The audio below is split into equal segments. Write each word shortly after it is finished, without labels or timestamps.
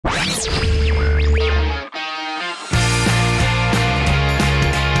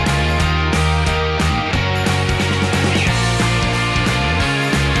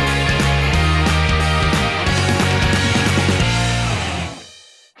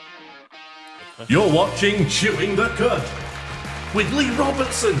You're watching Chewing the Cud with Leigh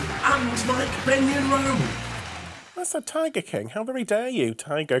Robertson and Mike Benyon-Rowe. That's a Tiger King. How very dare you,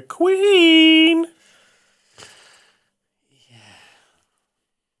 Tiger Queen? Yeah.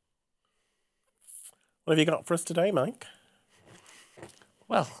 What have you got for us today, Mike?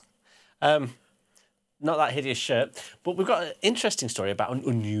 Well, not that hideous shirt, but we've got an interesting story about an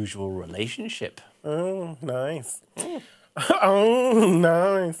unusual relationship. Oh, nice. Oh,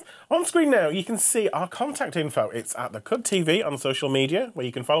 nice. On screen now, you can see our contact info. It's at the Cud TV on social media, where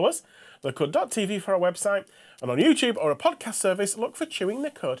you can follow us, thecud.tv for our website, and on YouTube or a podcast service, look for Chewing the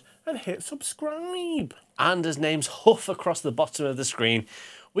Cud and hit subscribe. And as names huff across the bottom of the screen,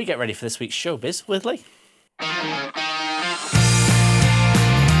 we get ready for this week's showbiz with Leigh.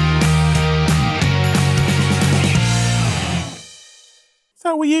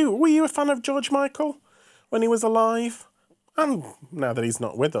 So, were you a fan of George Michael when he was alive? And now that he's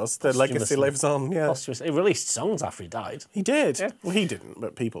not with us, the legacy lives on. Yeah, He released songs after he died. He did. Yeah. Well, he didn't,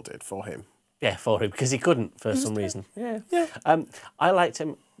 but people did for him. Yeah, for him, because he couldn't for some reason. Yeah. I liked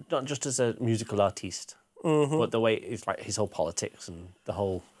him not just as a musical artiste, but the way it's like his whole politics and the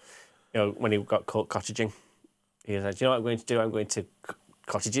whole, when he got caught cottaging, he was like, "Do you know what I'm going to do? I'm going to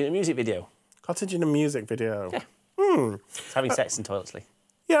cottage in a music video." Cottage in a music video. Yeah. It's having sex in toilets, Leigh.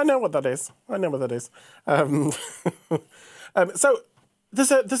 Yeah, I know what that is. So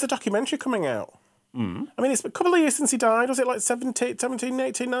there's a documentary coming out. I mean, it's a couple of years since he died. Was it like 17,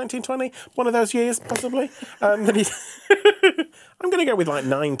 18, 19, 20? One of those years, possibly. I'm going to go with like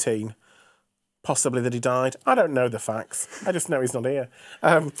 19, possibly, that he died. I don't know the facts. I just know he's not here.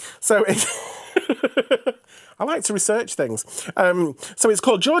 I like to research things. So it's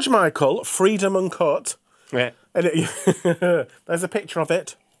called George Michael, Freedom Uncut. Yeah. And there's a picture of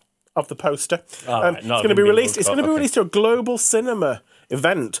it, of the poster. It's going to be released. It's going to be released to a global cinema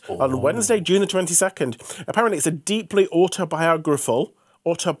event on Wednesday, June the 22nd. Apparently, it's a deeply autobiographical.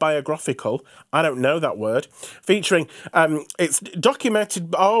 I don't know that word. Featuring, it's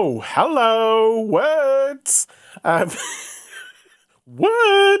documented. Oh, hello, words.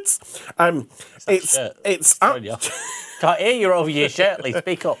 Words. It's. Can't hear you over your shirt, Leigh.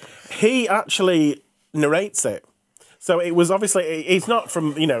 Speak up. He actually narrates it. So it was obviously, he's not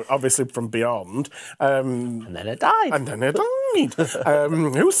from, obviously from beyond. And then it died.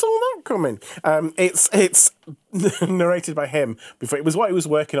 Who saw that coming? It's narrated by him before. It was what he was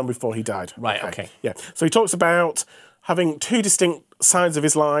working on before he died. Right, okay. Yeah. So he talks about having two distinct sides of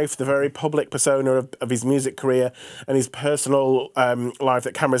his life, the very public persona of his music career and his personal life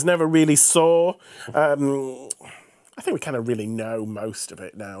that cameras never really saw. I think we kind of really know most of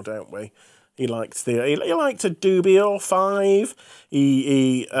it now, don't we? He liked a doobie or five.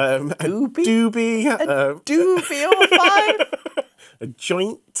 Doobie or five? A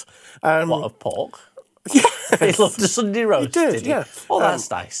joint. What, of pork? Yeah. He loved a Sunday roast. He did, yeah. Oh, that's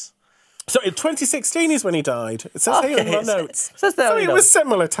nice. So in 2016 is when he died. It says here in my notes. It says there it was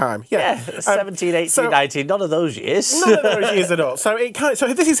similar time. Yeah. 17, 18, 19, none of those years. None of those years at all. So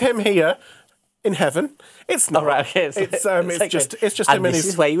this is him here. In heaven, it's not. Oh, right, okay. It's just and him in his.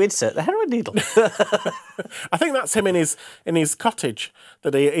 This is where you insert the heroin needle. I think that's him in his cottage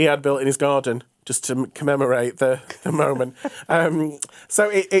that he had built in his garden just to commemorate the moment.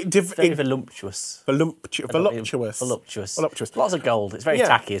 So it's very voluptuous. Voluptuous. Lots of gold. It's very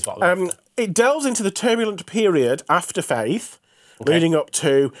tacky, is what. It delves into the turbulent period after Faith. Okay. Leading up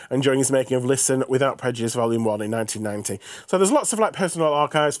to and during his making of Listen Without Prejudice Volume 1 in 1990. So there's lots of personal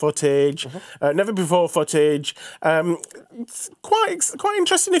archives footage, never before footage. It's quite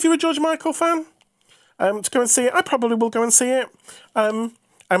interesting if you're a George Michael fan to go and see it. I probably will go and see it. And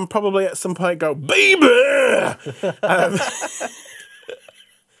probably at some point go, baby!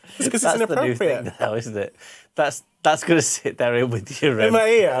 Because it's inappropriate. The new thing now, isn't it? That's going to sit there with your in my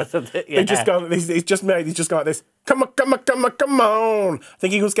ear. He's just got like this. Come on! I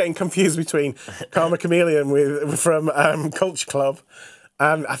think he was getting confused between Karma Chameleon from Culture Club,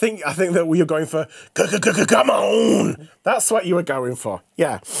 and I think that we were going for come on. That's what you were going for.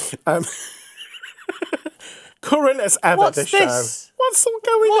 Yeah. Current as ever. What's show. What's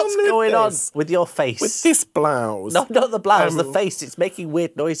going on with your face? With this blouse? No, not the blouse. The face. It's making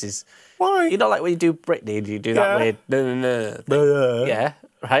weird noises. Why? You know, like when you do Britney and you do that weird no. Yeah.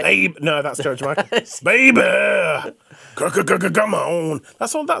 Right. Babe. No, that's George Michael. Baby, come on.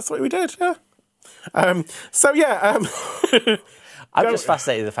 That's what we did. Yeah. I'm just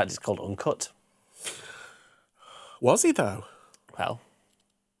fascinated with the fact it's called Uncut. Was he though? Well,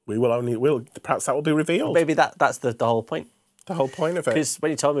 perhaps that will be revealed. Maybe that's the whole point. The whole point of it. Because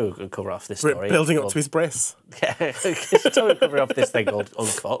when you told me we were going to cover off this story... Building up to his bris. Yeah, because you told me we were covering off this thing called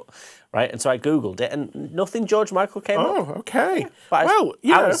Uncut, right? And so I Googled it, and nothing George Michael came up. Oh, okay. But well,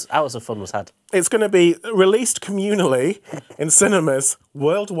 yeah. Hours of fun was had. It's going to be released communally in cinemas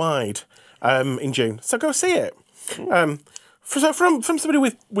worldwide in June. So go see it. So from somebody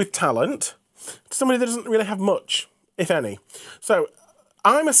with talent to somebody that doesn't really have much, if any. So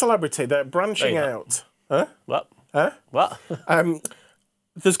I'm a celebrity. They're branching out. Huh? What? Huh? What?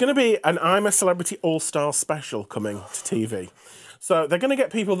 There's going to be an I'm a Celebrity All-Star special coming to TV. So they're going to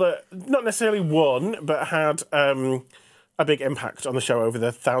get people that not necessarily won, but had a big impact on the show over the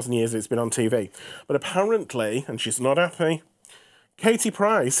 1,000 years it's been on TV. But apparently, and she's not happy, Katie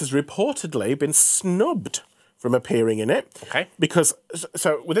Price has reportedly been snubbed from appearing in it. Okay. Because,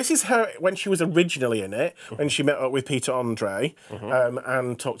 so well, this is her when she was originally in it, when she met up with Peter Andre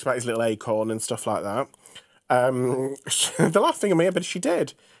and talked about his little acorn and stuff like that. The last thing I made, but she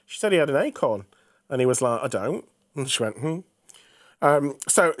did. She said he had an acorn. And he was like, I don't. And she went,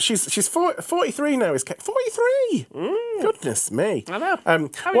 So she's 43 now. Is 43? Goodness me. I know.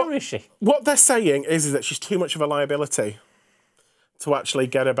 How old is she? What they're saying is that she's too much of a liability to actually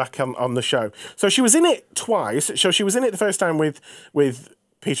get her back on the show. So she was in it twice. So she was in it the first time with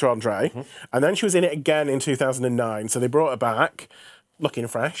Peter Andre, and then she was in it again in 2009. So they brought her back, looking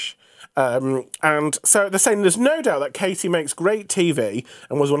fresh. And so they're saying there's no doubt that Katie makes great TV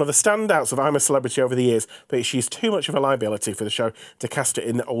and was one of the standouts of I'm a Celebrity over the years, but she's too much of a liability for the show to cast it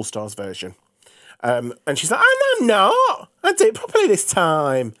in the All-Stars version. And she's like, I'm not. I did it properly this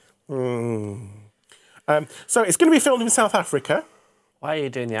time. So it's going to be filmed in South Africa. Why are you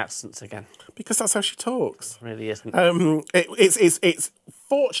doing the accents again? Because that's how she talks. It really isn't. It's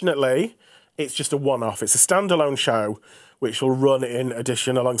fortunately, it's just a one-off. It's a standalone show which will run in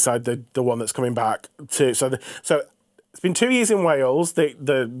addition alongside the one that's coming back to. So it's been 2 years in Wales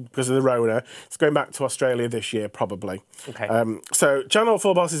because of the Rona. It's going back to Australia this year probably. Okay. So Channel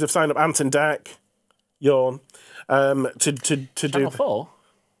 4 bosses have signed up Ant and Dec, yawn, to do Channel 4?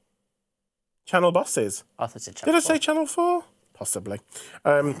 Channel bosses. I thought it said Channel Did I 4. say Channel 4? Possibly.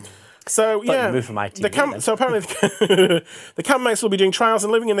 So yeah, you moved from ITV, so apparently the campmates will be doing trials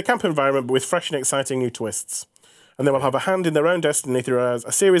and living in the camp environment, but with fresh and exciting new twists. And they will have a hand in their own destiny through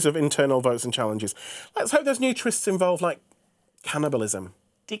a series of internal votes and challenges. Let's hope those new twists involve like cannibalism,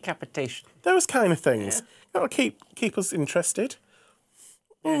 Decapitation. those kind of things. That'll keep us interested.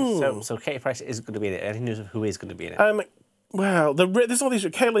 So Katie Price is going to be in it. Any news of who is going to be in it? Well, there's all these.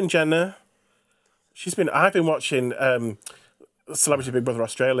 Caitlyn Jenner. I've been watching Celebrity Big Brother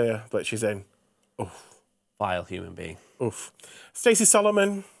Australia that she's in. Oof. Vile human being. Oof. Stacey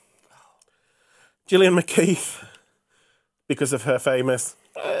Solomon. Gillian McKeith. Because of her famous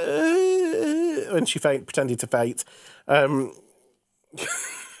when she pretended to faint.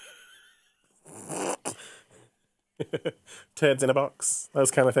 Turds in a box,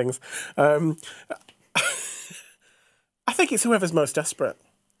 those kind of things. I think it's whoever's most desperate.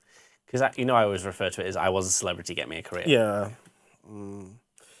 Because I always refer to it as I was a celebrity, get me a career. Yeah.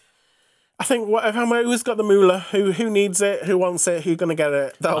 I think who's got the moolah, who needs it, who wants it, who's going to get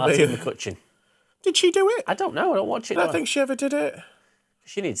it, that'll be Martin McCutcheon. Did she do it? I don't know. I don't watch it. I don't think she ever did it.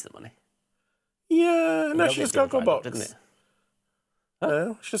 She needs the money. Yeah, no, she just Gogglebox. Didn't it?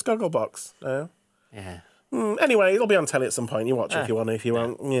 No, she just Gogglebox. No. Yeah. Anyway, it'll be on telly at some point. You watch it if you want. If you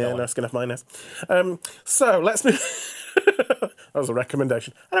won't, yeah, no skin off my nose. So let's move. That was a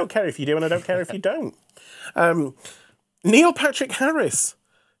recommendation. I don't care if you do, and I don't care if you don't. Neil Patrick Harris.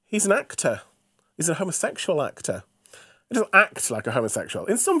 He's an actor. He's a homosexual actor. He doesn't act like a homosexual.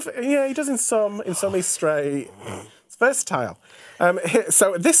 In some, yeah, he does in some. In some, he's straight. It's versatile.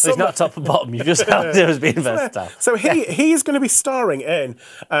 So this He's not top and bottom. You just have to as being versatile. So he's going to be starring in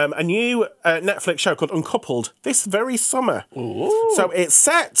a new Netflix show called Uncoupled this very summer. Ooh. So it's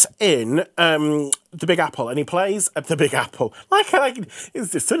set in the Big Apple, and he plays at the Big Apple. Like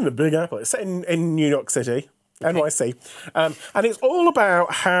it's set in the Big Apple. It's set in New York City, NYC, and it's all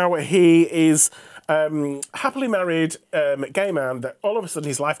about how he is. Happily married gay man that all of a sudden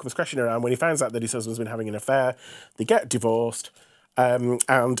his life comes crashing around when he finds out that his husband's been having an affair. They get divorced,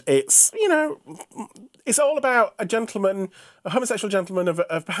 and it's it's all about a homosexual gentleman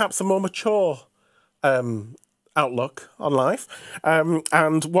of perhaps a more mature outlook on life,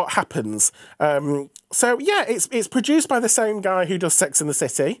 and what happens. So yeah, it's produced by the same guy who does Sex and the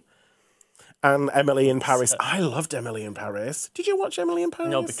City. And Emily in Paris. I loved Emily in Paris. Did you watch Emily in Paris?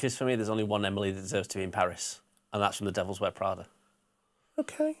 No, because for me, there's only one Emily that deserves to be in Paris, and that's from The Devil's Wear Prada.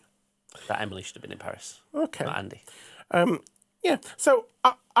 Okay. That Emily should have been in Paris. Okay. Not Andy. Yeah. So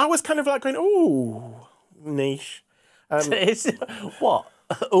I was kind of like going, ooh, niche. It's what?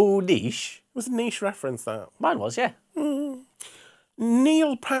 Oh, niche. It was a niche reference, that. Mine was, yeah.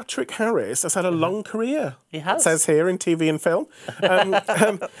 Neil Patrick Harris has had a long career. He has. It says here in TV and film.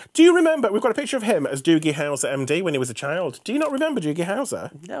 Do you remember, we've got a picture of him as Doogie Howser MD when he was a child. Do you not remember Doogie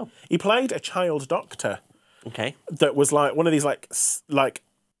Howser? No. He played a child doctor. Okay. That was like one of these like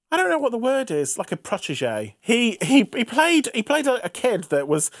I don't know what the word is, like a protege. He played a kid that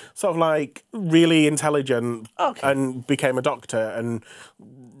was sort of like really intelligent and became a doctor and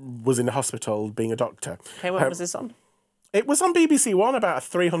was in the hospital being a doctor. Okay, what was this on? It was on BBC One about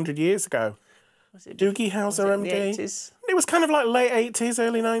 300 years ago. Was it Doogie Howser MD. In the 80s? It was kind of like late 80s,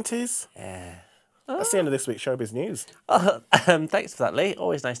 early 90s. Yeah. That's the end of this week's Showbiz News. Thanks for that, Leigh.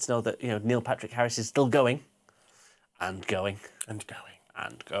 Always nice to know that Neil Patrick Harris is still going. And going. And going.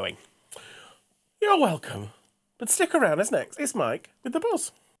 And going. You're welcome. But stick around, as next, it's Mike with the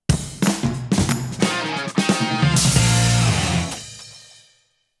buzz.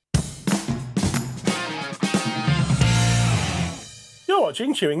 You're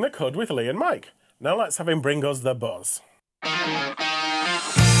watching Chewing the Cud with Leigh and Mike. Now let's have him bring us the buzz.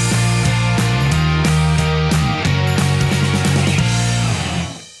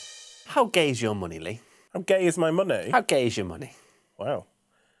 How gay is your money, Leigh? How gay is my money? How gay is your money? Wow.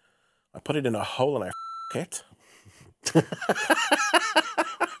 I put it in a hole and I it.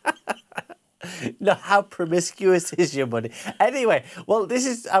 No, how promiscuous is your money? Anyway, well,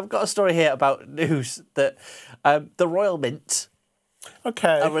 I've got a story here about news that the Royal Mint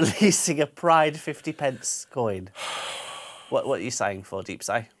are releasing a Pride 50p coin. What are you sighing for, Deep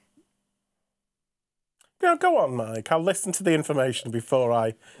Sigh? Yeah, go on, Mike. I'll listen to the information before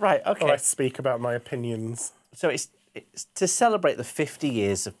I speak about my opinions. So it's to celebrate the 50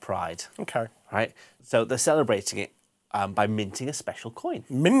 years of Pride. Okay. Right? So they're celebrating it by minting a special coin.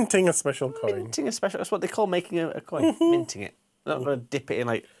 Minting a special coin. Minting a special... That's what they call making a coin. Minting it. They're not going to dip it in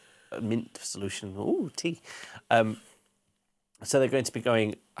like a mint solution. Ooh, tea. So they're going to be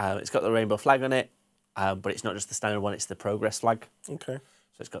going... it's got the rainbow flag on it, but it's not just the standard one, it's the progress flag. Okay.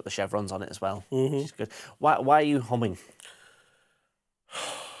 So it's got the chevrons on it as well, which is good. Why are you humming?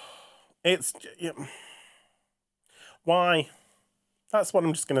 It's... Yeah. Why? That's what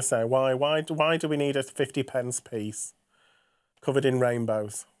I'm just going to say. Why do we need a 50p piece covered in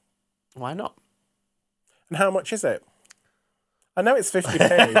rainbows? Why not? And how much is it? I know it's 50p.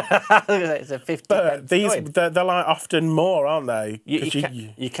 It's a 50p but these, coin. they're like often more, aren't they?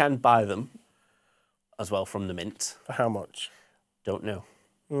 You can buy them as well from the mint. For how much? Don't know.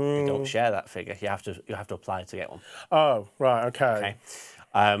 They don't share that figure. You have to apply to get one. Oh, right, okay.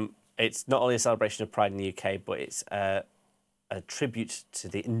 It's not only a celebration of Pride in the UK, but it's a tribute to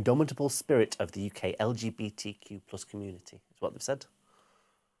the indomitable spirit of the UK LGBTQ plus community, is what they've said.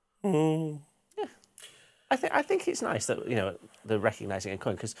 Yeah. I think it's nice that, they're recognising a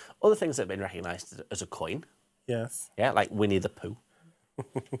coin, because other things that have been recognised as a coin. Yes. Yeah, like Winnie the Pooh.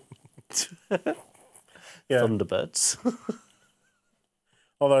 Yeah. Thunderbirds.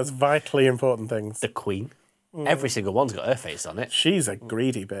 All those vitally important things. The Queen. Every single one's got her face on it. She's a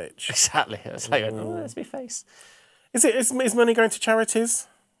greedy bitch. Exactly. It's like, oh, there's my face. Is money going to charities?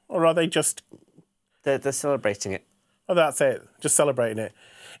 Or are they just... They're celebrating it. Oh, that's it. Just celebrating it.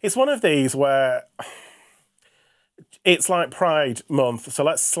 It's one of these where... It's like Pride Month, so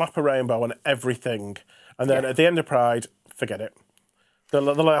let's slap a rainbow on everything. And then at the end of Pride, forget it.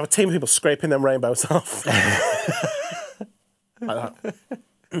 They'll have a team of people scraping them rainbows off. Like that.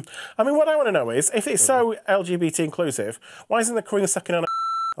 I mean, what I want to know is, if it's so LGBT inclusive, why isn't the Queen sucking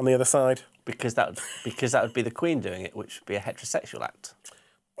on the other side? Because that would be the Queen doing it, which would be a heterosexual act.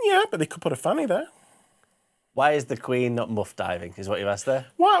 Yeah, but they could put a fanny there. Why is the Queen not muff diving, is what you asked there?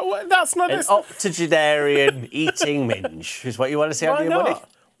 Why? That's not... An octogenarian eating minge is what you want to see on your money?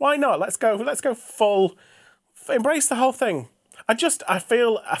 Why not? Let's go full... Embrace the whole thing. I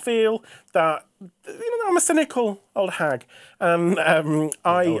feel that, I'm a cynical old hag, and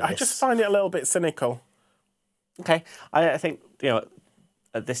I just find it a little bit cynical. Okay, I think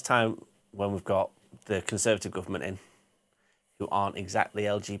at this time when we've got the Conservative government in, who aren't exactly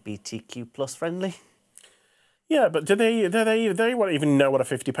LGBTQ plus friendly. Yeah, but do they won't even know what a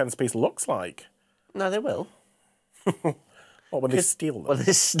 50p piece looks like? No, they will. Or when they steal them. Well,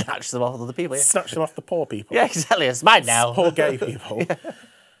 they snatch them off other people. Yeah. Snatch them off the poor people. Yeah, exactly. It's mine now. Poor gay people.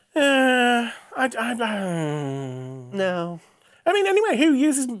 No. I mean, anyway, who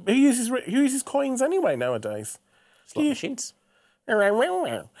uses coins anyway nowadays? Slot machines.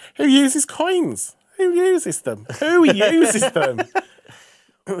 Who uses coins? Who uses them? Who uses them?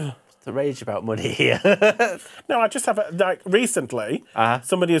 The rage about money here. No, I just have recently,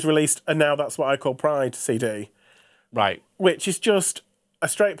 somebody has released a Now That's What I Call Pride CD. Right. which is just a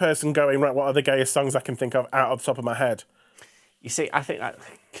straight person going, right, what are the gayest songs I can think of out of the top of my head? You see, I think that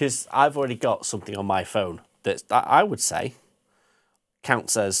because I've already got something on my phone that I would say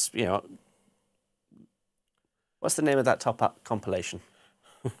counts as, you know, what's the name of that top compilation?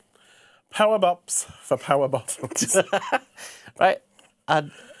 Power bops for power bottoms. Right.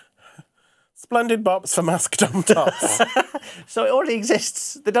 And Splendid bops for masked dom tops. so it already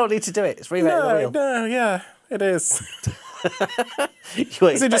exists. They don't need to do it. It's rewriting the wheel. No, yeah, it is. You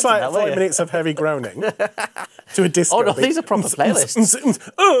Is it just like 40 minutes of heavy groaning to a disco? Oh no, beat? these are proper playlists.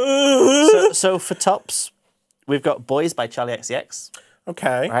 so for tops, we've got Boys by Charlie XCX.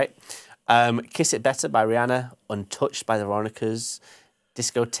 Okay. Right. Kiss It Better by Rihanna. Untouched by the Veronicas.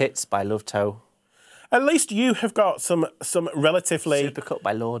 Disco Tits by Love Toe. At least you have got some relatively Supercut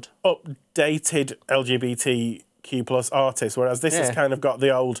by Lord. updated LGBTQ plus artists, whereas this has kind of got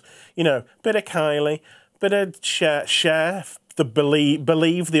the old, you know, bit of Kylie, bit of Cher, the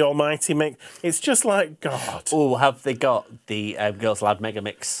Believe the Almighty mix. It's just like, God. Oh, have they got the Girls Loud Mega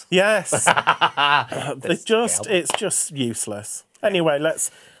Mix? Yes. It's just useless. Anyway,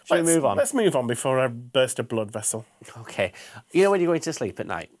 let's move on? Let's move on before I burst a blood vessel. Okay. You know when you're going to sleep at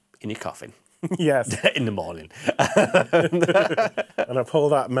night in your coffin? Yes. In the morning. And I pull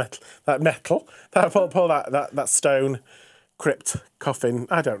that stone crypt coffin.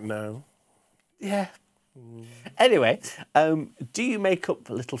 I don't know. Yeah. Anyway, do you make up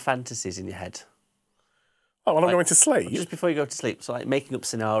little fantasies in your head? Oh, when I'm going to sleep? Just before you go to sleep. So like making up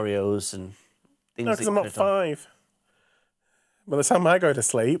scenarios and things. No, because I'm not 5. By the time I go to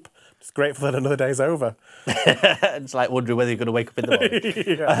sleep, I'm just grateful that another day's over. It's like wondering whether you're going to wake up in the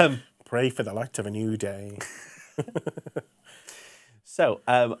morning. Yeah. Pray for the light of a new day. So,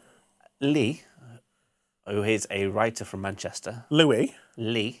 Leigh, who is a writer from Manchester. Louis?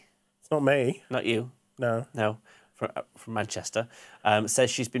 Leigh. It's not me. Not you. No. No, from Manchester, says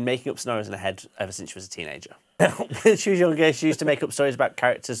she's been making up scenarios in her head ever since she was a teenager. When she was younger, she used to make up stories about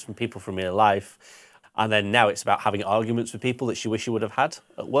characters from people from real life. And then now it's about having arguments with people that she wish she would have had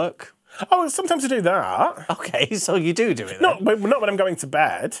at work. Oh, sometimes I do that. Okay, so you do it then? Not when I'm going to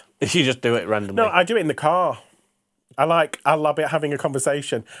bed. You just do it randomly? No, I do it in the car. I'll be having a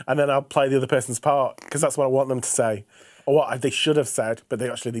conversation and then I'll play the other person's part because that's what I want them to say. Or what they should have said, but they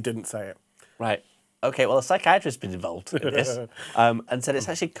didn't say it. Right. Okay, well, a psychiatrist's been involved in this and said it's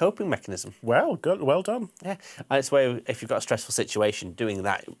actually a coping mechanism. Well, good, well done. Yeah, and it's where if you've got a stressful situation, doing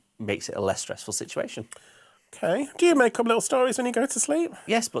that makes it a less stressful situation. Okay. Do you make up little stories when you go to sleep?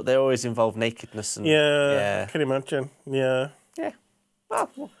 Yes, but they always involve nakedness and... Yeah, I can imagine. Yeah. Yeah.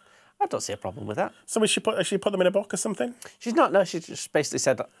 Well, I don't see a problem with that. So has she put them in a book or something? She's not, no, she just basically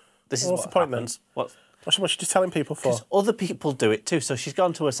said, this is What's what the point happens. then? What's she just telling people for? Because other people do it too. So she's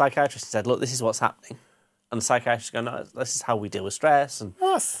gone to a psychiatrist and said, look, this is what's happening. And the psychiatrist's going, no, this is how we deal with stress and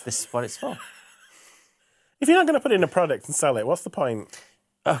this is what it's for. If you're not going to put it in a product and sell it, what's the point?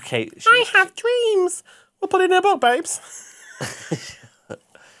 Okay. I have dreams. We'll put it in a book, babes.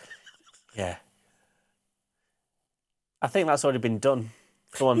 Yeah. I think that's already been done.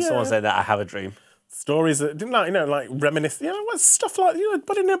 Someone said that I have a dream. Stories that didn't like reminisce. You know, what's stuff like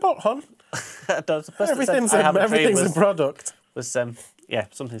put it in a book, hon. Everything's a product. Was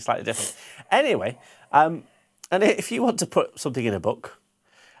something slightly different. Anyway, and if you want to put something in a book,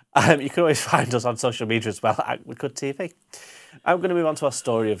 you can always find us on social media as well at Uncut TV. I'm going to move on to our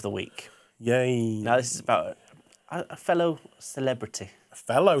story of the week. Yay! Now this is about a fellow celebrity. A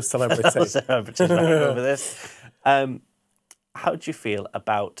fellow celebrity. Celebrity right over this. How do you feel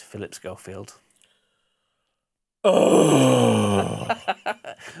about Philip Schofield? Oh.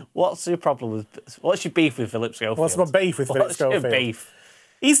 What's your problem with? What's your beef with Philip Schofield? What's my beef with Philip Schofield? What's your beef?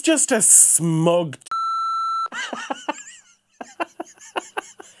 He's just a smug.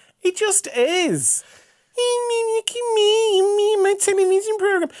 He just is. My television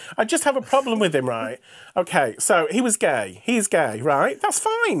program. I just have a problem with him, right? Okay, so he was gay. He's gay, right? That's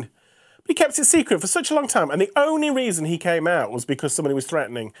fine. But he kept it secret for such a long time. And the only reason he came out was because somebody was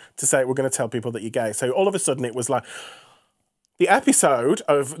threatening to say, we're going to tell people that you're gay. So all of a sudden it was like... The episode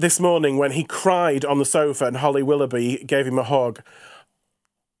of this morning when he cried on the sofa and Holly Willoughby gave him a hug.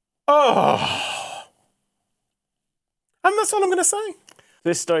 Oh. And that's all I'm going to say.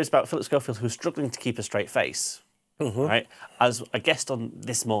 This story is about Philip Schofield, who's struggling to keep a straight face, right? As a guest on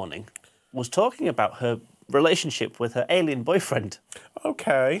This Morning was talking about her relationship with her alien boyfriend.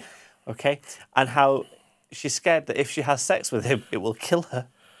 Okay. Okay? And how she's scared that if she has sex with him, it will kill her.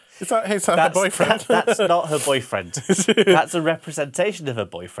 Is that her boyfriend? That's not her boyfriend. That's a representation of her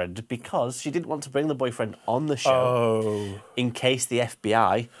boyfriend because she didn't want to bring the boyfriend on the show in case the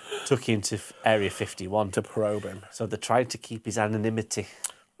FBI took him to Area 51 to probe him. So they're trying to keep his anonymity.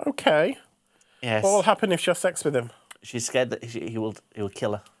 Okay. Yes. What will happen if she has sex with him? She's scared that he will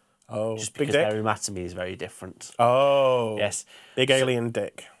kill her. Oh, just big because dick? their anatomy is very different. Oh. Yes. Big alien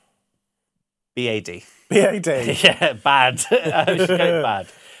dick. BAD. BAD. Yeah, bad. She's getting bad.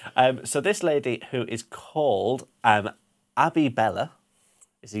 So this lady who is called Abby Bella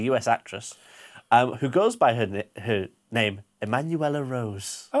is a US actress who goes by her name Emanuela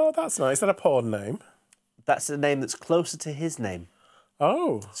Rose. Oh, that's nice. Is that a porn name? That's a name that's closer to his name.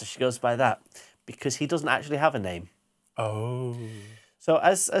 Oh. So she goes by that because he doesn't actually have a name. Oh. So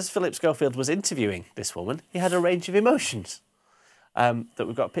as Philip Schofield was interviewing this woman, he had a range of emotions that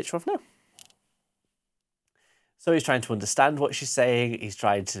we've got a picture of now. So he's trying to understand what she's saying. He's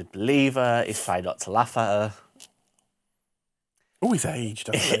trying to believe her. He's trying not to laugh at her. Oh, he's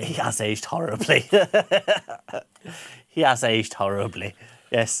aged, hasn't He has aged horribly. He has aged horribly.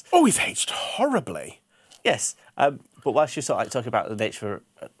 Yes. Oh, he's aged horribly. Yes. But while she's sort of like talking about the nature of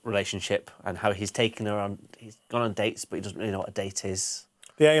a relationship and how he's taken her on, he's gone on dates, but he doesn't really know what a date is.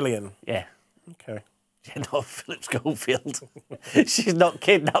 The alien. Yeah. Okay. Yeah, no, Philip Schofield. She's not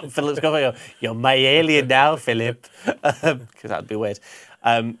kidnapped Philip Schofield. You're my alien now, Philip. Because that'd be weird.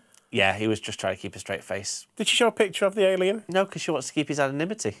 Yeah, he was just trying to keep a straight face. Did she show a picture of the alien? No, because she wants to keep his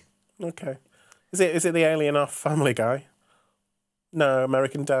anonymity. Okay. Is it the alien off Family Guy? No,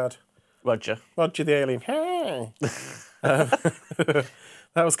 American Dad. Roger. Roger the alien. Hey. That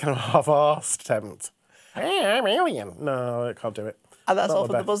was kind of a half-arsed attempt. Hey, I'm alien. No, I can't do it. And that's Not all the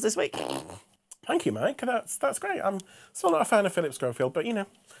from the best. Buzz this week. Thank you, Mike. That's great. I'm still not a fan of Philip Schofield, but, you know,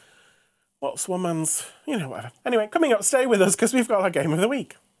 what's one man's... You know, whatever. Anyway, coming up, stay with us, because we've got our Game of the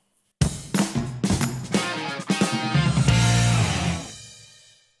Week.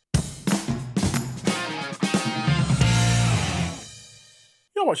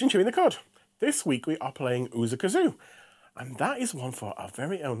 You're watching Chewing the Cud. This week we are playing Ooza Kazoo, and that is one for our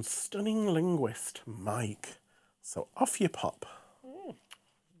very own stunning linguist, Mike. So off you pop.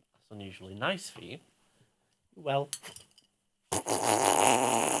 That's unusually nice for you. Well.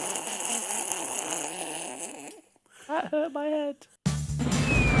 That hurt my head.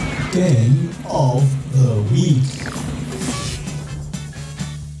 Game of the Week.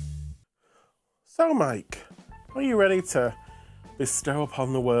 So, Mike, are you ready to bestow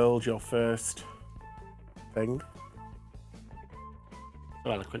upon the world your first thing?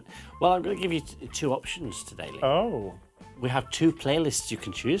 So eloquent. Well, I'm going to give you two options today, Leigh. Oh. We have two playlists you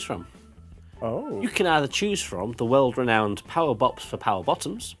can choose from. Oh. You can either choose from the world-renowned Power Bops for Power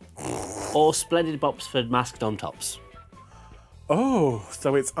Bottoms or Splendid Bops for Masked on Tops. Oh,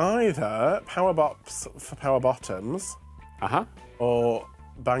 so it's either Power Bops for Power Bottoms Uh-huh. or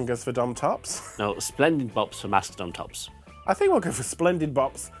Bangers for Dom Tops. No, Splendid Bops for Masked on Tops. I think we'll go for Splendid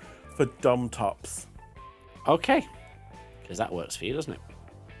Bops for Dom Tops. Okay. Because that works for you, doesn't it?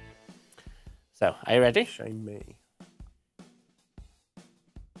 So, are you ready? Shame me.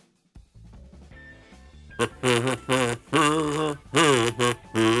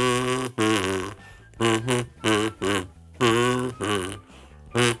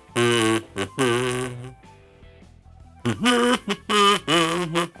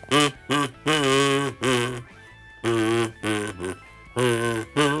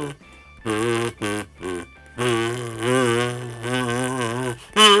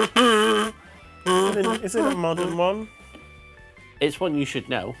 Is it a modern one? It's one you should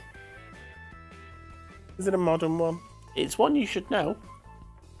know. Is it a modern one? It's one you should know.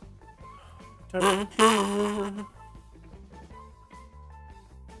 I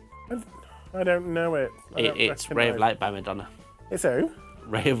don't know it. It's Ray of Light by Madonna. It's who?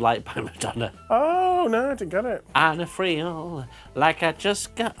 Ray of Light by Madonna. Oh, no, I didn't get it. Anna Friel, like I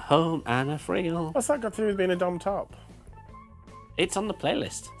just got home, Anna Friel. What's that got to do with being a Dom Top? It's on the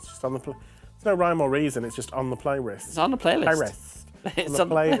playlist. It's just on the... There's no rhyme or reason, it's just on the playlist. It's on the playlist. Playlist. It's on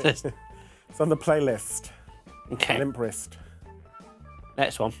the playlist. It's on the playlist. Okay. Limp wrist.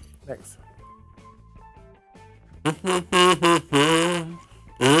 Next one. Next.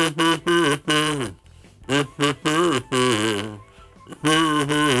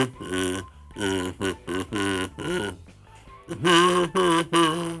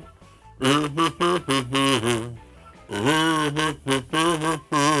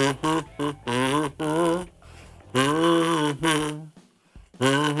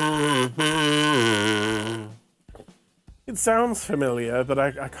 It sounds familiar, but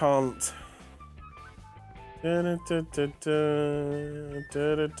I can't Give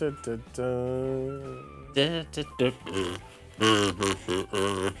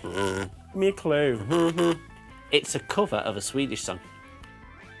me a clue. It's a cover of a Swedish song,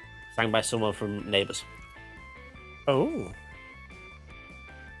 sang by someone from Neighbours. Oh.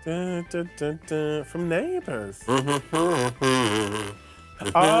 From Neighbours. Oh.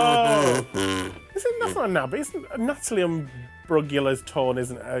 That's not a NABBA. Isn't Natalie Imbruglia's Torn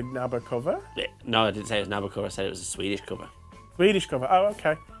isn't a NABBA cover? No, I didn't say it was an ABBA cover. I said it was a Swedish cover. Swedish cover. Oh,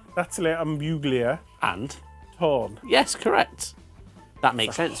 okay. Natalie Imbruglia. And Torn. yes, correct. That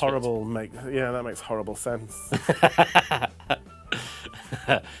makes sense. Horrible. That makes horrible sense.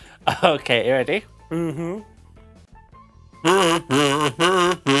 Okay, you ready? Mm-hmm.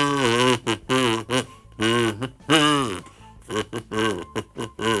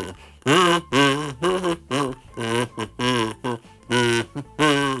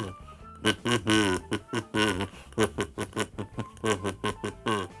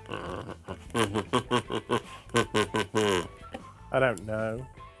 I don't know.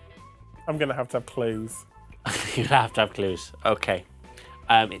 I'm gonna have to have clues. You have to have clues. Okay.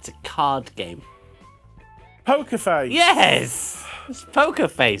 It's a card game. Poker Face. Yes, it's Poker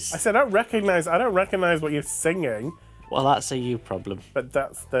Face. I said I don't recognize what you're singing. Well, that's a you problem. But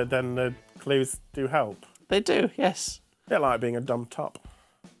then the clues do help. They do, yes. A bit like being a dumb top.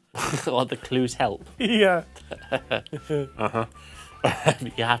 Or the clues help. Yeah.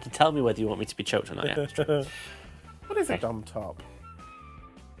 You have to tell me whether you want me to be choked or not. Yeah. What is a dumb top?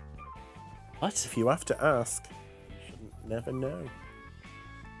 What? If you have to ask, you should never know.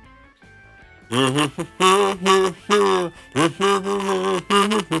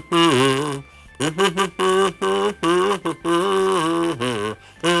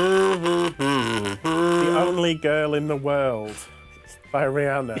 The Only Girl in the World by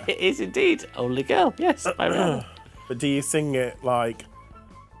Rihanna. It is indeed Only Girl. Yes, by Rihanna. But do you sing it like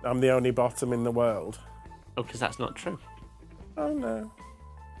I'm the only bottom in the world? Oh, because that's not true. Oh no.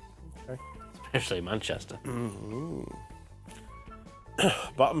 Okay. Especially in Manchester.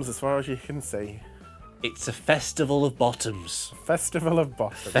 Bottoms as far as you can see. It's a festival of bottoms. Festival of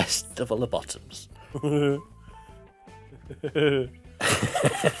Bottoms. Festival of bottoms.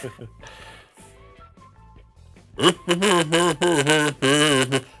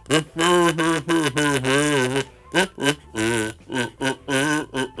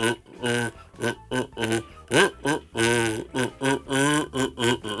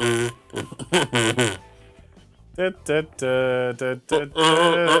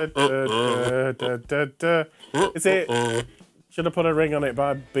 Is it Should I Put a Ring on It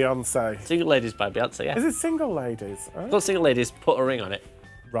by Beyonce? Single Ladies by Beyonce, yeah. Is it Single Ladies? Oh, Not Single Ladies, Put a Ring on It.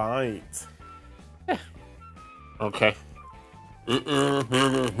 right. Yeah. Okay.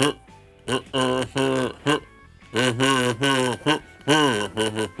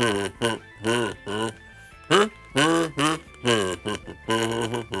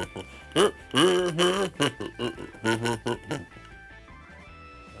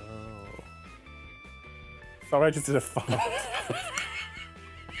 Sorry, I just did a fart.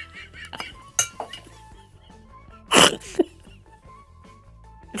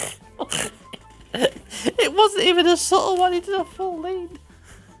 It wasn't even a subtle one, he did a full lead.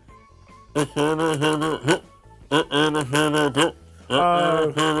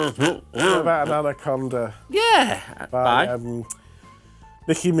 Oh, about an anaconda Yeah. by Bye.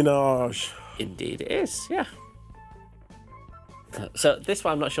 Nicki Minaj. Indeed it is, yeah. So this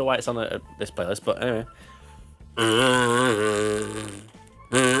one, I'm not sure why it's on this playlist, but anyway.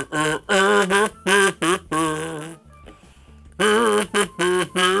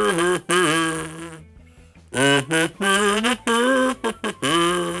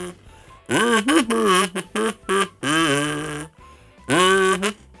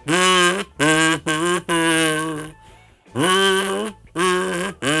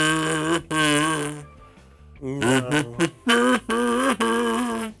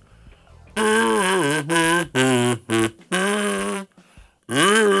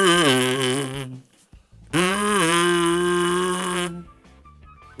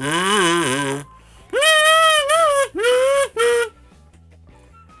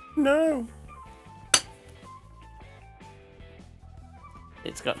 No.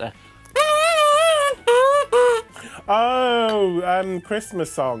 It's got the... Oh,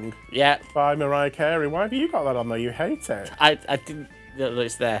 Christmas Song Yeah, by Mariah Carey. Why have you got that on there? You hate it. I didn't know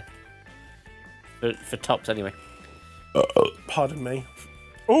it's there. For tops, anyway. Pardon me.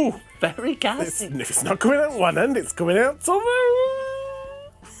 Oh, Very gassy. it's not coming out one end, it's coming out somewhere.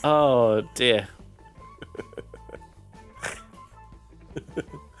 Oh, dear.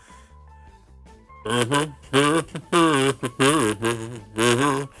 Is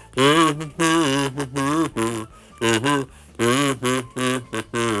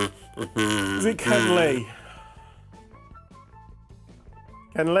it Ken Leigh?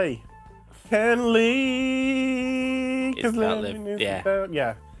 Ken Leigh? Ken Leigh! It's Can't Live. Yeah.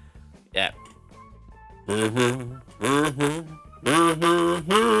 Yeah. Yeah.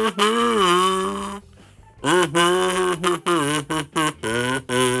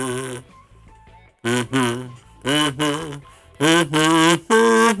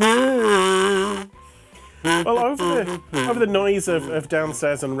 Well, over the noise of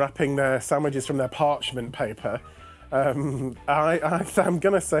downstairs unwrapping their sandwiches from their parchment paper, I'm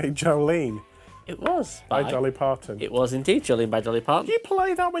going to say Jolene It was. by Dolly Parton. It was indeed Jolene by Dolly Parton. Do you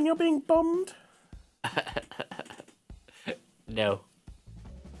play that when you're being bummed? No.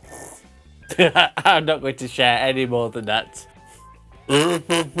 I'm not going to share any more than that.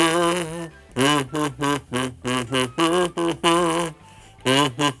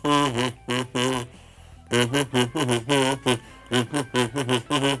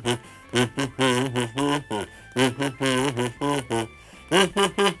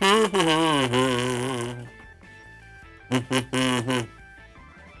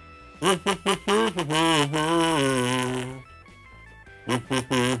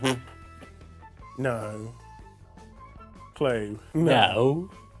 No. Clue. No.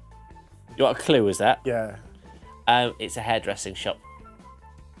 You want a clue, is that? Yeah. It's a hairdressing shop.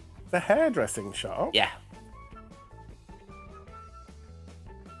 The hairdressing shop? Yeah.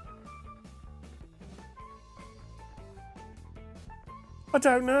 I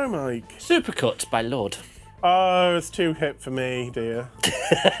don't know, Mike. Supercut by Lord. Oh, it's too hip for me, dear.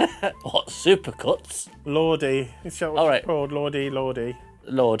 What, Supercuts? Lordy. Is that what All she's right. called? Lordy.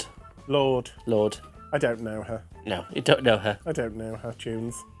 Lord. Lord. I don't know her. No, you don't know her. I don't know her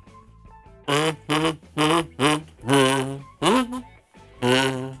tunes.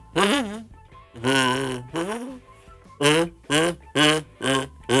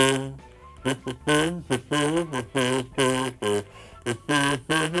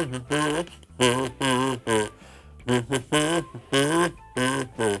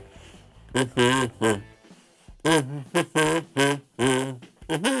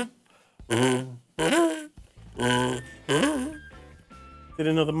 Did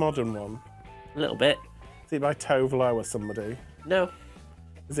another modern one? A little bit. Is it by Tove Lo or somebody? No.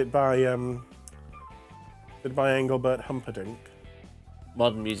 Is it by Engelbert Humperdinck?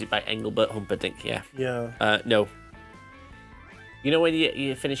 Modern music by Engelbert Humperdinck, yeah. Yeah. No. You know when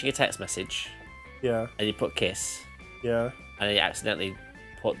you're finishing a text message Yeah. and you put kiss Yeah. and you accidentally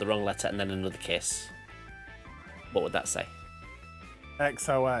put the wrong letter and then another kiss? What would that say?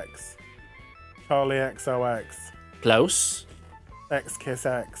 XOX. Charlie XOX. Close. X Kiss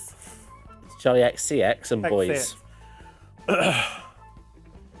X. Charlie XCX and boys.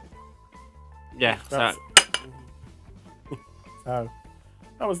 Yeah, That's- So,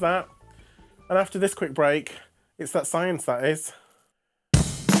 that was that. And after this quick break, it's that science that is.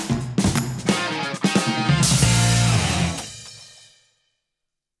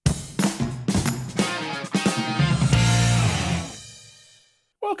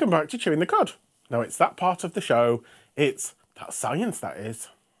 Welcome back to Chewing the Cud. Now it's that part of the show, it's that science that is.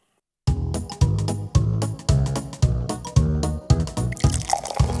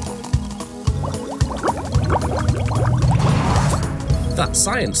 That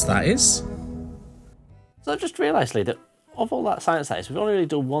science, that is. So I just realised, Leigh, that of all that science that is, we've only really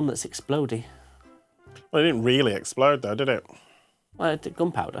done one that's explodey. Well, it didn't really explode though, did it? Well,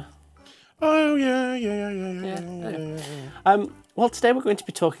 gunpowder. Oh, yeah. Well, today we're going to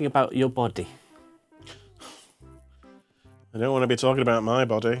be talking about your body. I don't want to be talking about my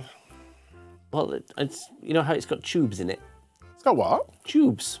body. Well, it's you know how it's got tubes in it? It's got what?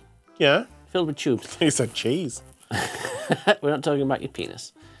 Tubes. Yeah. Filled with tubes. You said cheese. We're not talking about your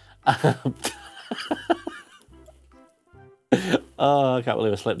penis. Oh, I can't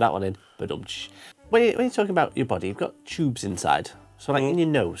believe I slipped that one in. But when you're talking about your body, you've got tubes inside. So like in your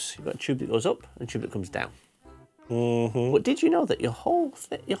nose, you've got a tube that goes up and a tube that comes down. Mm-hmm. But did you know that your whole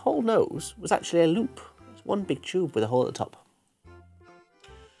nose was actually a loop? It's one big tube with a hole at the top.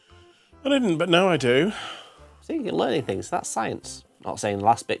 I didn't, but now I do. See, you're learning things. That's science. Not saying the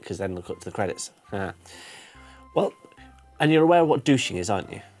last bit because then they'll cut to the credits. Well, and you're aware of what douching is,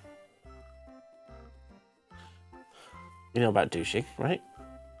 aren't you? You know about douching, right?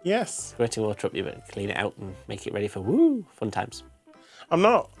 Yes. Squirting water up your bit, clean it out and make it ready for fun times. I'm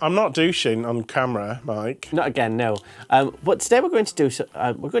not douching on camera, Mike. Not again, no. But today we're going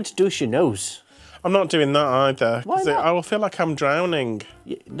to douche your nose. I'm not doing that either. Why 'Cause not? I will feel like I'm drowning.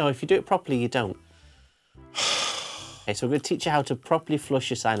 No, if you do it properly, you don't. Okay, so we're going to teach you how to properly flush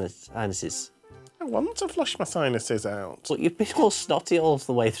your sinuses. I want to flush my sinuses out. But you've been all snotty all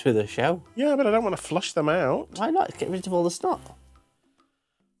the way through the show. Yeah, but I don't want to flush them out. Why not? Get rid of all the snot.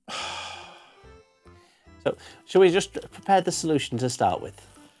 So, shall we just prepare the solution to start with?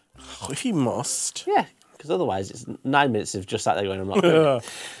 Oh, if you must. Yeah, because otherwise it's 9 minutes of just sat there going, I'm not doing it.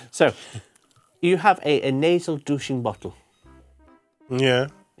 So, you have a nasal douching bottle. Yeah.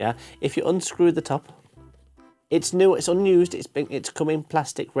 Yeah. If you unscrew the top, it's new, it's unused, it's come in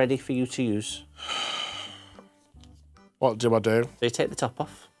plastic ready for you to use. What do I do? So you take the top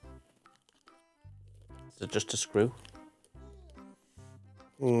off. So just a screw.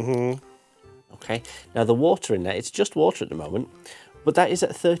 Okay. Now the water in there, it's just water at the moment, but that is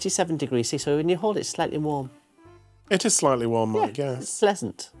at 37 degrees C, so when you hold it, it's slightly warm. It is slightly warm, I guess. It's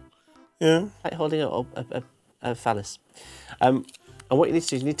pleasant. Yeah. Like holding a phallus. And what you need to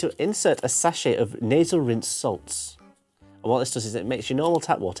do is you need to insert a sachet of nasal rinse salts. And what this does is it makes your normal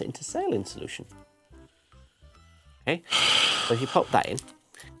tap water into saline solution. Okay? So if you pop that in,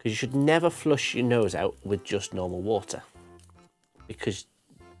 because you should never flush your nose out with just normal water. Because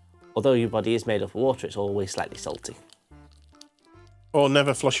although your body is made up of water, it's always slightly salty. Or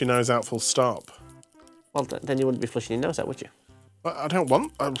never flush your nose out full stop. Well, then you wouldn't be flushing your nose out, would you? I don't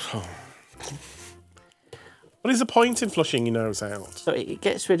want... What is the point in flushing your nose out? So it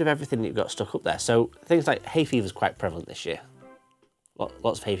gets rid of everything that you've got stuck up there. So things like hay fever is quite prevalent this year.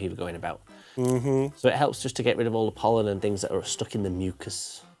 Lots of hay fever going about. So it helps just to get rid of all the pollen and things that are stuck in the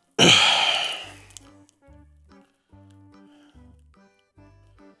mucus. There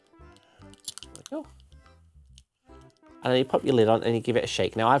we go. And then you pop your lid on and you give it a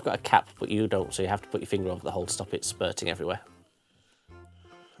shake. Now I've got a cap, but you don't, so you have to put your finger over the hole to stop it spurting everywhere.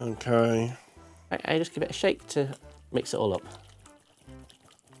 Okay. I just give it a shake to mix it all up.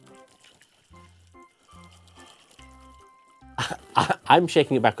 I'm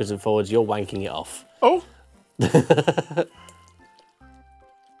shaking it backwards and forwards, you're wanking it off. Oh! See?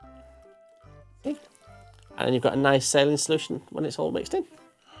 And then you've got a nice saline solution when it's all mixed in.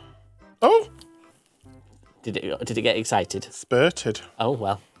 Oh! Did it get excited? Spurted. Oh,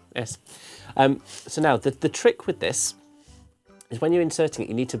 well, yes. So now, the trick with this is when you're inserting it,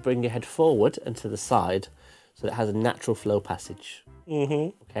 you need to bring your head forward and to the side so that it has a natural flow passage.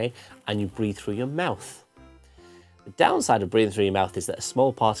 Okay? And you breathe through your mouth. The downside of breathing through your mouth is that a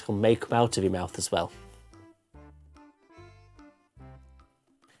small particle may come out of your mouth as well.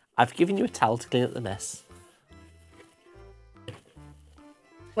 I've given you a towel to clean up the mess.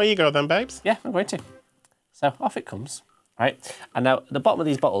 Where you go then, babes? Yeah, I'm going to. So off it comes, right? And now at the bottom of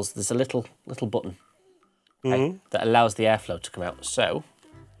these bottles, there's a little button that allows the airflow to come out. So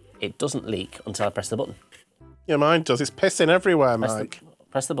it doesn't leak until I press the button. Yeah, mine does. It's pissing everywhere, Mike.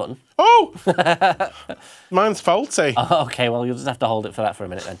 Press the button. Oh! Mine's faulty. Oh, okay, well, you'll just have to hold it for that for a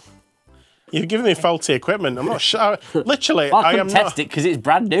minute then. You've given me faulty equipment. I'm not sure. Literally, Well, I I am couldn't not. test it because it's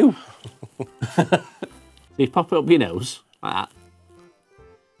brand new. So you pop it up your nose, like that.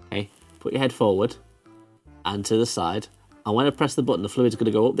 Okay, put your head forward and to the side. And when I press the button, the fluid's going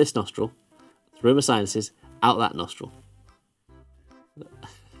to go up this nostril, through my sinuses, out that nostril.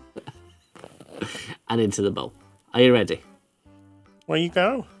 And into the bowl. Are you ready? Where you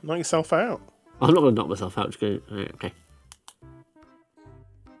go? Knock yourself out. I'm not going to knock myself out, just going, okay.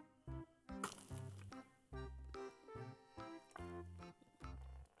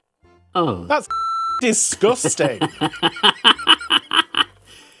 Oh. That's disgusting.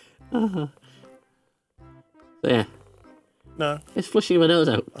 So yeah. No. It's flushing my nose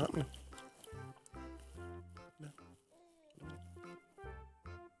out.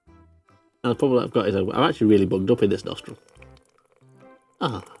 Now the problem I've got is I'm actually really bugged up in this nostril.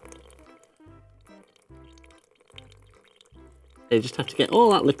 Ah. You just have to get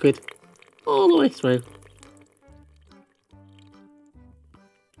all that liquid all the way through.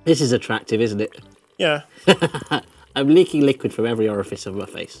 This is attractive, isn't it? Yeah. I'm leaking liquid from every orifice of my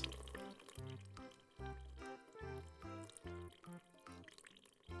face.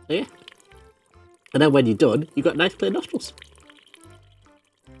 So yeah. And then when you're done, you've got nice clear nostrils.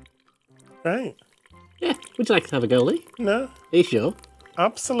 Right. Yeah. Would you like to have a go, Leigh? No. Are you sure?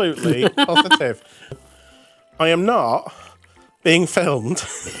 Absolutely positive. I am not being filmed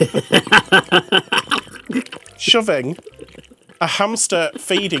shoving a hamster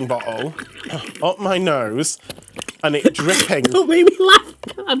feeding bottle up my nose and it dripping. Don't make me laugh.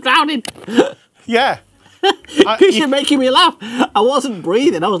 I'm drowning. Yeah. Because you're making me laugh. I wasn't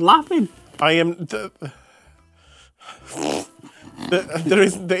breathing. I was laughing. I am.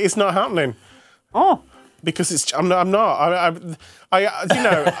 It's not happening. Oh. Because it's. I'm not. I you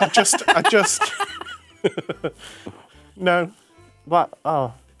know. I just. No. What?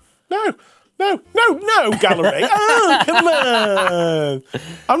 Oh. No, gallery. Oh, come on.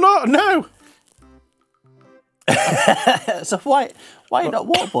 I'm not, no. So why are you not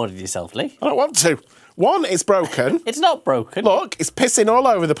waterboarding yourself, Leigh? I don't want to. One, it's broken. It's not broken. Look, it's pissing all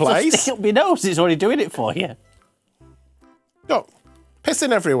over the So place. stick up your nose, it's already doing it for you. Look,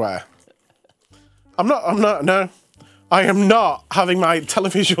 pissing everywhere. No. I am not having my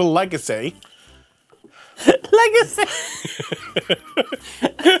televisual legacy. Legacy!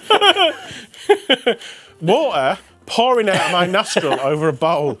 Water pouring out of my nostril over a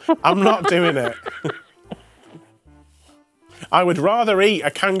bowl. I'm not doing it. I would rather eat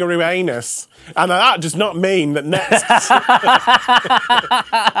a kangaroo anus. And that does not mean that next.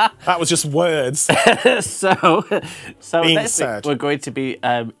 That was just words. so Being next said. week we're going to be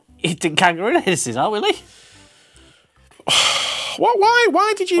eating kangaroo anuses, aren't we, Leigh? What?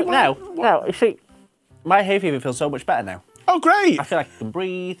 Why did you... Now, you see, my hay fever feels so much better now. Oh, great. I feel like I can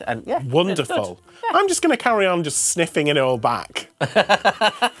breathe and, yeah. Wonderful. Yeah. I'm just going to carry on just sniffing it all back.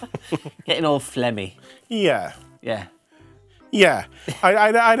 Getting all phlegmy. Yeah. Yeah. Yeah.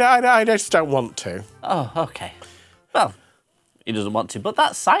 I just don't want to. Oh, okay. Well, he doesn't want to, but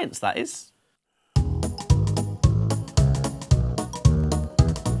that's science, that is.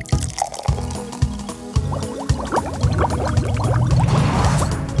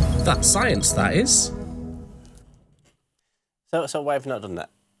 That's science, that is. So why have you not done that?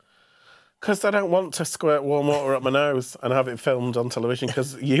 Because I don't want to squirt warm water up my nose and have it filmed on television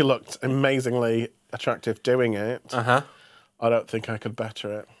because you looked amazingly attractive doing it. Uh-huh. I don't think I could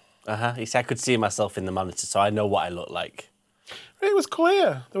better it. Uh-huh. You see, I could see myself in the monitor, so I know what I look like. It was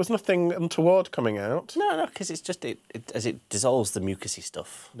clear. There was nothing untoward coming out. No, because it's just, as it dissolves the mucousy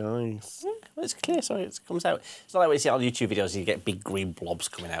stuff. Nice. Yeah, well, it's clear, so it comes out. It's not like when you see it on YouTube videos, you get big green blobs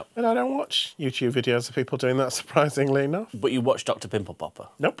coming out. And I don't watch YouTube videos of people doing that, surprisingly enough. But you watch Dr. Pimple Popper.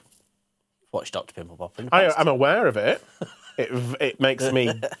 Nope. Watch Dr. Pimple Popper. In the past. I'm aware of it. It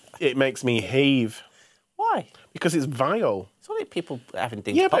makes me heave. Why? Because it's vile. It's only people having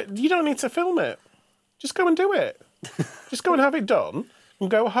things Yeah, pop. but you don't need to film it. Just go and do it. Just go and have it done and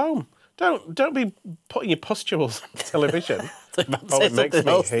go home. Don't be putting your pustules on television. Oh, it makes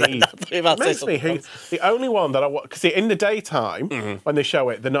me heave. It makes me heave. The only one that I watch, because in the daytime, when they show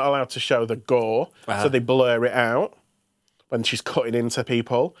it, they're not allowed to show the gore, so they blur it out when she's cutting into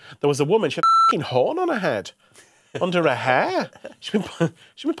people. There was a woman, she had a fucking horn on her head, under her hair. She'd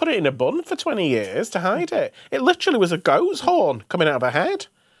been putting it in a bun for 20 years to hide it. It literally was a goat's horn coming out of her head.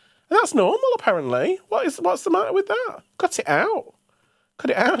 And that's normal, apparently. What's the matter with that? Cut it out.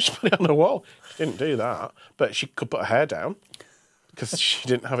 Cut it out. She put it on the wall. She didn't do that, but she could put her hair down because she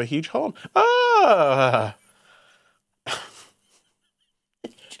didn't have a huge horn. Ah!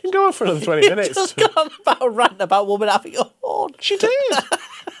 She can go on for another 20 minutes. Just gone about a rant about a woman having a horn. She did.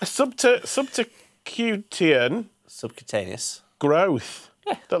 A subcutaneous growth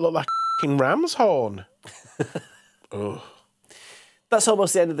that looked like a f***ing ram's horn. Oh. That's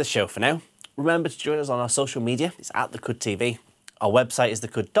almost the end of the show for now. Remember to join us on our social media. It's at The Cud TV. Our website is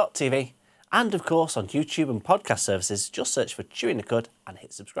thecud.tv. And, of course, on YouTube and podcast services, just search for Chewing the Cud and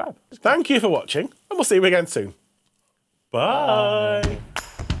hit subscribe. Thank you for watching, and we'll see you again soon. Bye.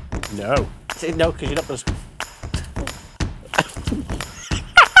 No. No, because you're not going to...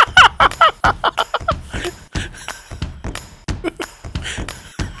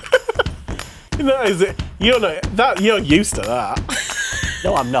 That is it. You're used to that.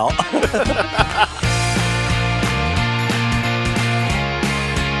 No, I'm not.